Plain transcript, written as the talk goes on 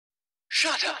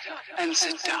Shut up and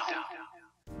sit down.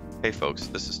 Hey folks,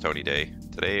 this is Tony Day.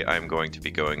 Today I'm going to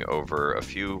be going over a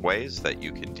few ways that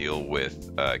you can deal with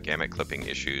gamut clipping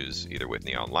issues, either with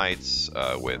neon lights,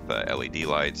 with LED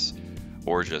lights,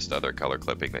 or just other color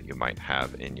clipping that you might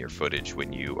have in your footage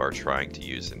when you are trying to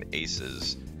use an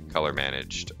ACES color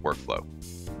managed workflow.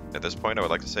 At this point, I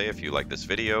would like to say if you like this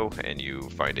video and you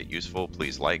find it useful,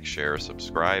 please like, share,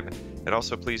 subscribe, and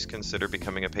also please consider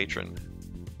becoming a patron.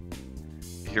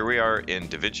 Here we are in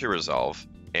Davinci Resolve,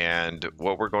 and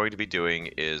what we're going to be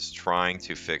doing is trying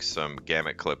to fix some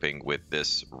gamut clipping with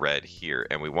this red here,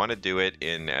 and we want to do it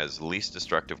in as least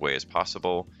destructive way as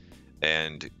possible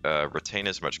and retain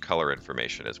as much color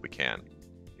information as we can.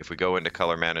 If we go into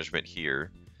color management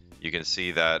here, you can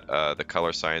see that the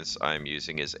color science I'm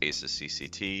using is ACES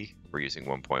CCT. We're using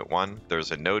 1.1.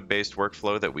 There's a node-based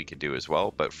workflow that we could do as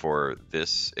well, but for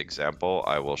this example,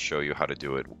 I will show you how to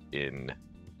do it in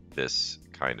this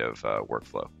kind of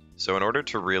workflow. So in order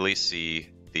to really see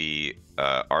the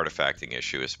artifacting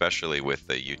issue, especially with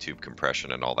the YouTube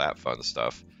compression and all that fun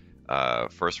stuff,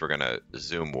 first we're going to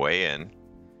zoom way in,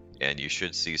 and you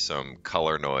should see some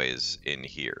color noise in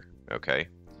here, okay?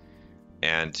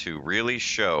 And to really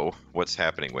show what's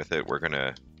happening with it, we're going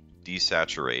to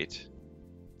desaturate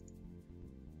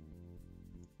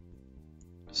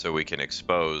so we can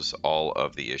expose all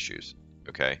of the issues,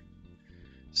 okay?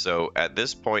 So at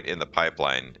this point in the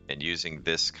pipeline, and using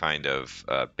this kind of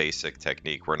basic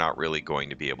technique, we're not really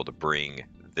going to be able to bring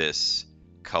this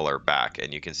color back.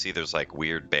 And you can see there's like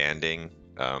weird banding.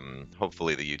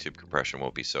 Hopefully the YouTube compression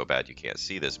won't be so bad you can't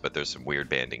see this, but there's some weird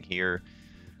banding here.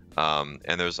 And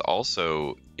there's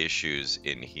also issues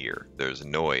in here. There's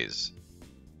noise.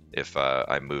 If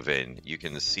I move in, you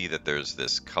can see that there's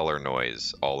this color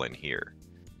noise all in here.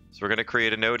 So we're going to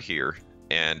create a node here,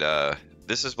 and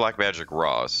this is Blackmagic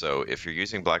Raw. So if you're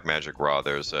using Blackmagic Raw,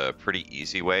 there's a pretty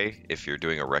easy way. If you're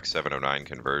doing a Rec 709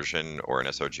 conversion or an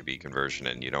sRGB conversion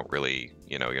and you don't really,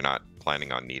 you're not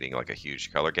planning on needing like a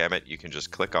huge color gamut, you can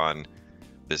just click on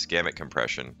this gamut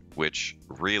compression, which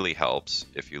really helps.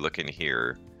 If you look in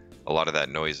here, a lot of that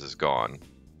noise is gone.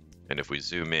 And if we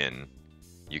zoom in,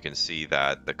 you can see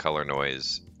that the color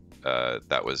noise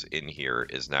that was in here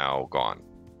is now gone.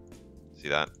 See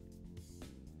that?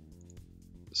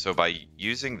 So by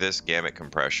using this gamut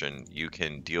compression, you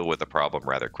can deal with the problem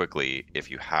rather quickly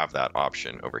if you have that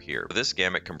option over here. This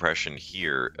gamut compression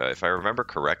here, if I remember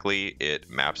correctly, it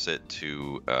maps it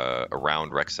to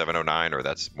around Rec 709, or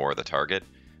that's more the target.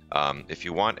 If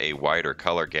you want a wider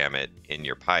color gamut in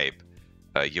your pipe,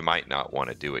 you might not want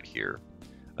to do it here.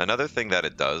 Another thing that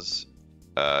it does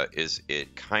is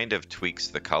it kind of tweaks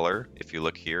the color. If you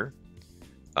look here,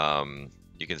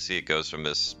 you can see it goes from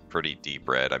this pretty deep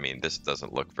red. I mean, this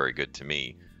doesn't look very good to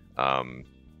me,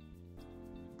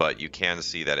 but you can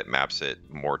see that it maps it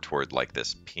more toward like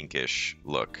this pinkish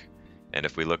look. And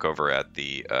if we look over at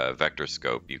the vector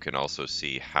scope, you can also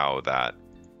see how that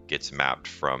gets mapped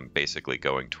from basically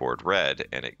going toward red,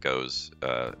 and it goes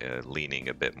leaning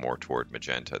a bit more toward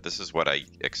magenta. This is what I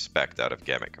expect out of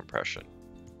gamut compression.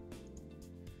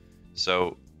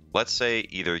 So let's say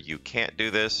either you can't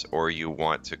do this or you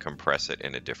want to compress it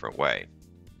in a different way.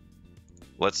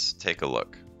 Let's take a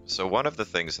look. So one of the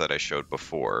things that I showed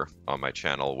before on my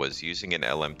channel was using an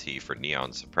LMT for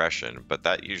neon suppression, but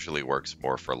that usually works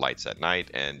more for lights at night,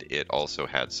 and it also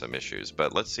had some issues.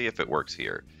 But let's see if it works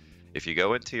here. If you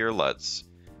go into your LUTs,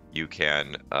 you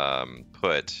can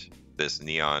put this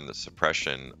neon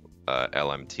suppression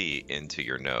LMT into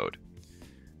your node.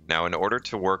 Now, in order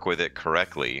to work with it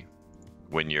correctly,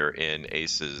 when you're in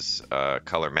ACES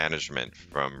color management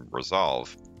from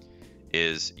Resolve,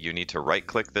 is you need to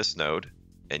right-click this node,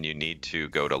 and you need to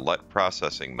go to LUT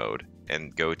processing mode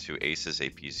and go to ACES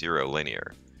AP0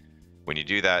 linear. When you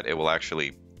do that, it will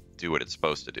actually do what it's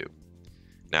supposed to do.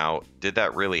 Now, did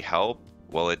that really help?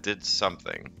 Well, it did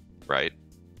something, right?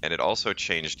 And it also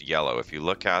changed yellow. If you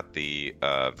look at the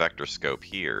vector scope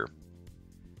here,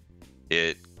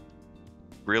 it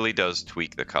really does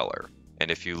tweak the color. And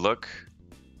if you look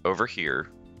over here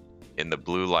in the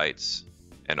blue lights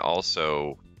and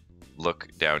also look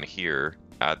down here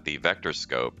at the vector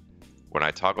scope, when I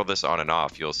toggle this on and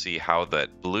off, you'll see how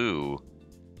that blue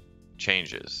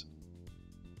changes.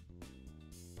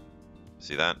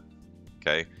 See that?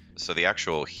 Okay, so the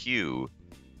actual hue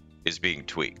is being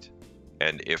tweaked.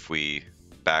 And if we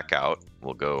back out,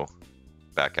 we'll go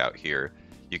back out here,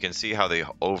 you can see how the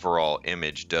overall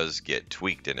image does get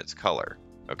tweaked in its color,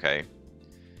 okay?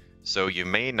 So you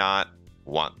may not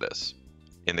want this.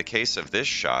 In the case of this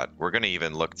shot, we're going to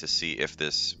even look to see if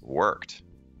this worked.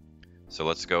 So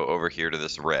let's go over here to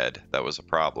this red. That was a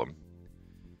problem.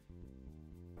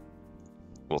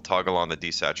 we'll toggle on the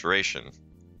desaturation,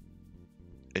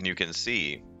 and you can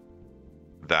see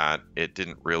that it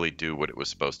didn't really do what it was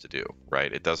supposed to do,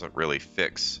 right? It doesn't really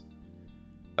fix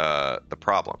the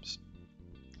problems.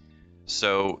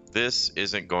 So this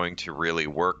isn't going to really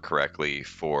work correctly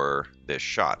for this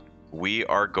shot. We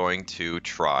are going to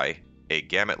try a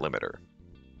gamut limiter.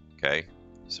 Okay,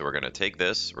 so we're going to take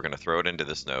this, we're going to throw it into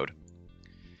this node,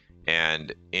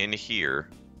 and in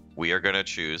here we are going to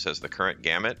choose as the current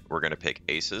gamut, we're going to pick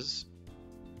ACES.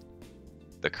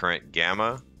 The current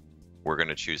gamma, we're going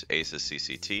to choose ACES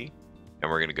CCT, and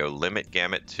we're going to go limit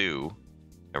gamut 2,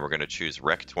 and we're going to choose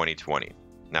Rec 2020.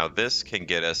 Now this can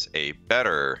get us a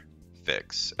better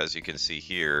fix. As you can see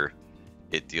here,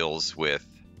 it deals with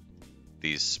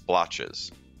these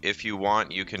splotches. If you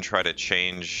want, you can try to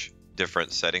change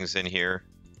different settings in here,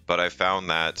 but I found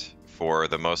that for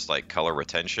the most like color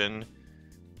retention,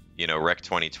 you know, Rec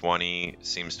 2020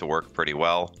 seems to work pretty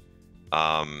well.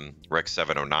 Rec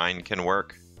 709 can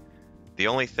work. The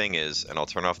only thing is, and I'll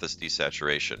turn off this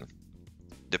desaturation,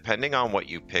 depending on what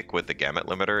you pick with the gamut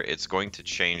limiter, it's going to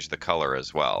change the color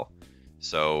as well.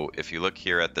 So if you look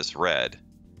here at this red,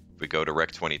 if we go to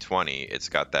Rec 2020, it's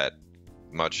got that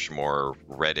much more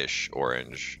reddish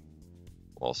orange.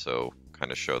 Also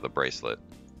kind of show the bracelet.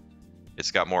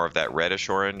 It's got more of that reddish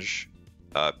orange.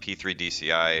 P3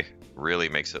 DCI really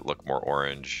makes it look more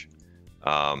orange.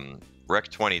 Rec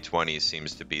 2020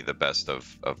 seems to be the best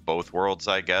of both worlds,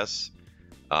 I guess,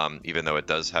 even though it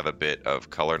does have a bit of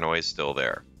color noise still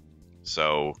there.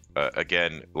 So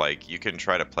again, like you can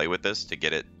try to play with this to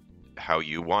get it how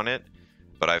you want it,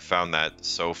 but I've found that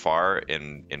so far,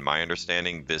 in my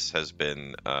understanding, this has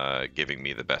been giving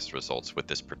me the best results with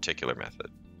this particular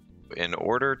method. In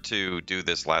order to do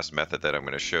this last method that I'm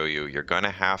going to show you, you're going to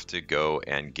have to go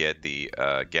and get the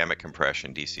gamut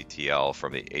compression DCTL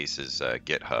from the ACES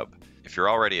GitHub. If you're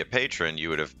already a patron, you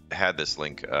would have had this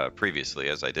link previously,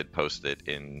 as I did post it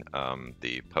in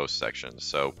the post section.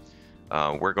 So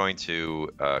we're going to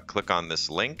click on this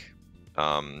link.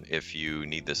 If you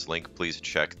need this link, please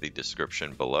check the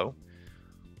description below.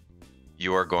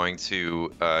 You are going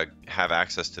to have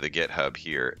access to the GitHub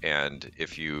here, and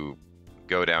if you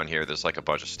go down here, there's like a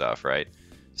bunch of stuff, right?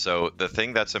 So the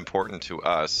thing that's important to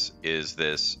us is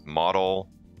this model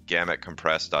gamut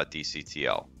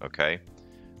compress.dctl. Okay,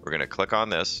 we're going to click on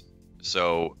this.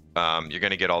 So you're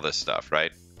going to get all this stuff,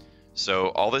 right? So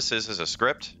all this is a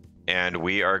script, and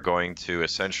we are going to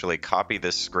essentially copy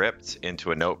this script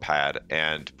into a notepad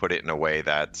and put it in a way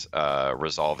that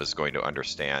Resolve is going to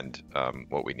understand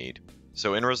what we need.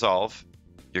 So in Resolve,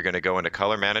 you're going to go into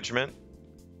color management,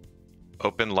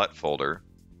 open LUT folder.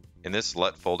 In this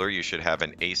LUT folder, you should have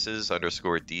an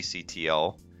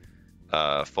ACES_DCTL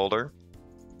folder.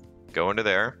 Go into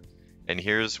there, and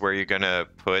here's where you're going to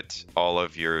put all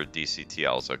of your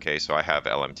DCTLs. Okay, so I have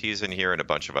LMTs in here and a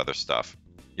bunch of other stuff.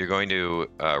 You're going to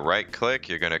right click,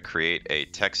 you're going to create a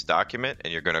text document,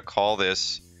 and you're going to call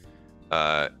this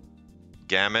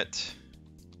gamut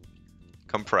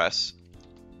compress.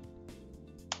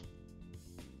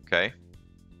 Okay.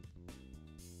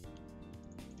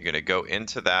 You're going to go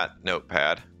into that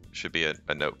notepad. Should be a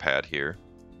notepad here.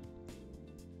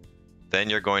 Then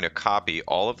you're going to copy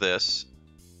all of this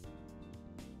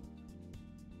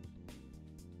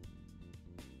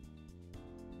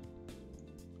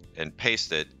and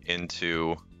paste it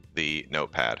into the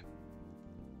notepad.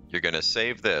 You're going to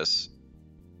save this,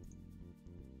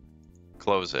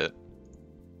 close it,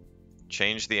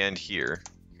 change the end here.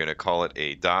 You're going to call it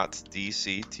a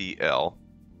 .dctl,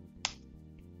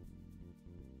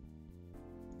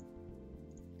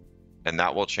 and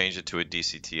that will change it to a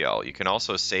DCTL. You can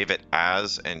also save it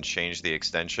as and change the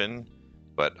extension,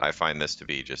 but I find this to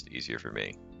be just easier for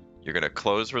me. You're going to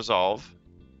close Resolve,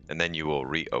 and then you will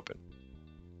reopen.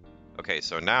 Okay,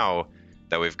 so now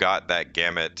that we've got that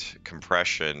gamut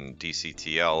compression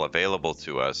DCTL available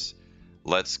to us,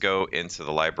 let's go into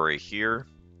the library here.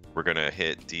 We're going to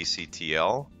hit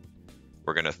DCTL.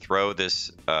 We're going to throw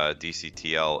this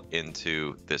DCTL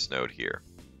into this node here.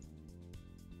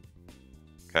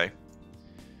 Okay.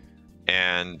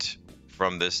 And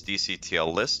from this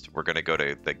DCTL list, we're going to go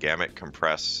to the gamut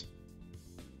compress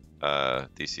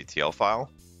DCTL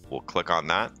file. We'll click on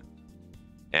that,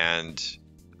 and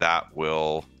that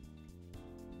will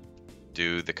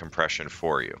do the compression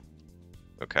for you.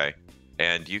 Okay,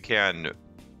 and you can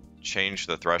change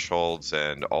the thresholds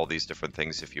and all these different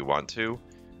things if you want to.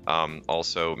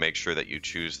 Also make sure that you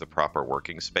choose the proper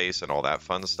working space and all that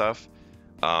fun stuff.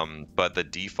 But the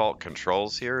default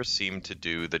controls here seem to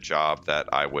do the job that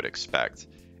I would expect.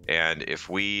 And if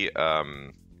we,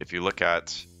 if you look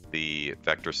at the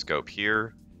vector scope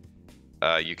here,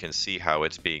 you can see how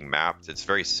it's being mapped. It's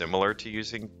very similar to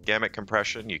using gamut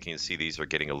compression. You can see these are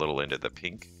getting a little into the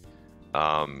pink.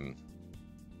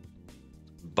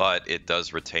 But it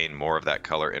does retain more of that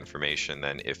color information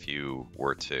than if you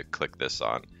were to click this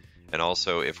on. And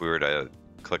also, if we were to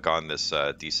click on this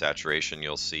desaturation,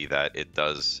 you'll see that it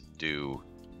does do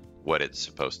what it's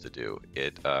supposed to do.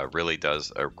 It really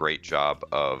does a great job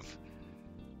of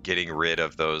getting rid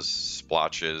of those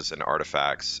splotches and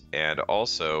artifacts. And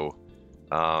also,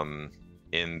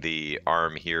 in the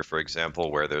arm here, for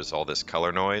example, where there's all this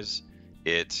color noise,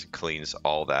 it cleans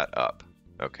all that up,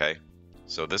 okay?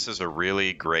 So this is a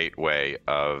really great way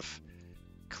of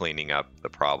cleaning up the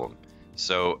problem.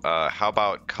 So how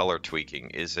about color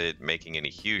tweaking? Is it making any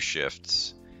hue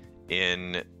shifts?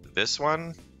 In this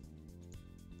one,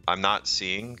 I'm not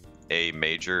seeing a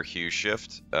major hue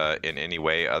shift in any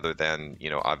way other than, you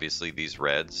know, obviously these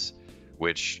reds,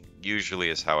 which usually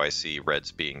is how I see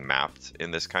reds being mapped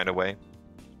in this kind of way.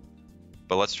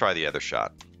 But let's try the other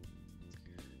shot.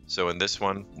 So in this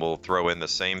one, we'll throw in the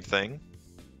same thing.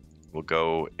 We'll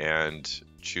go and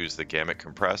choose the gamut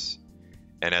compress.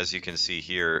 And as you can see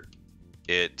here,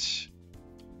 it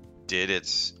did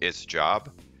its job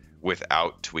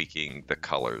without tweaking the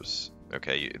colors.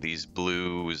 Okay, these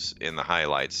blues in the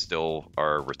highlights still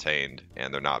are retained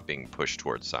and they're not being pushed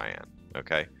towards cyan.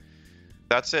 Okay,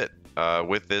 that's it.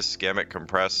 With this gamut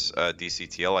compress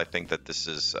DCTL, I think that this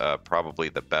is probably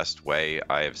the best way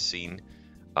I have seen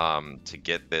to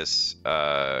get this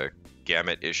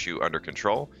gamut issue under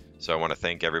control. So I want to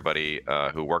thank everybody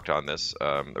who worked on this.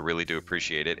 I really do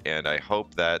appreciate it, and I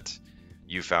hope that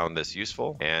you found this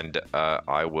useful, and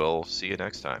I will see you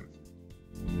next time.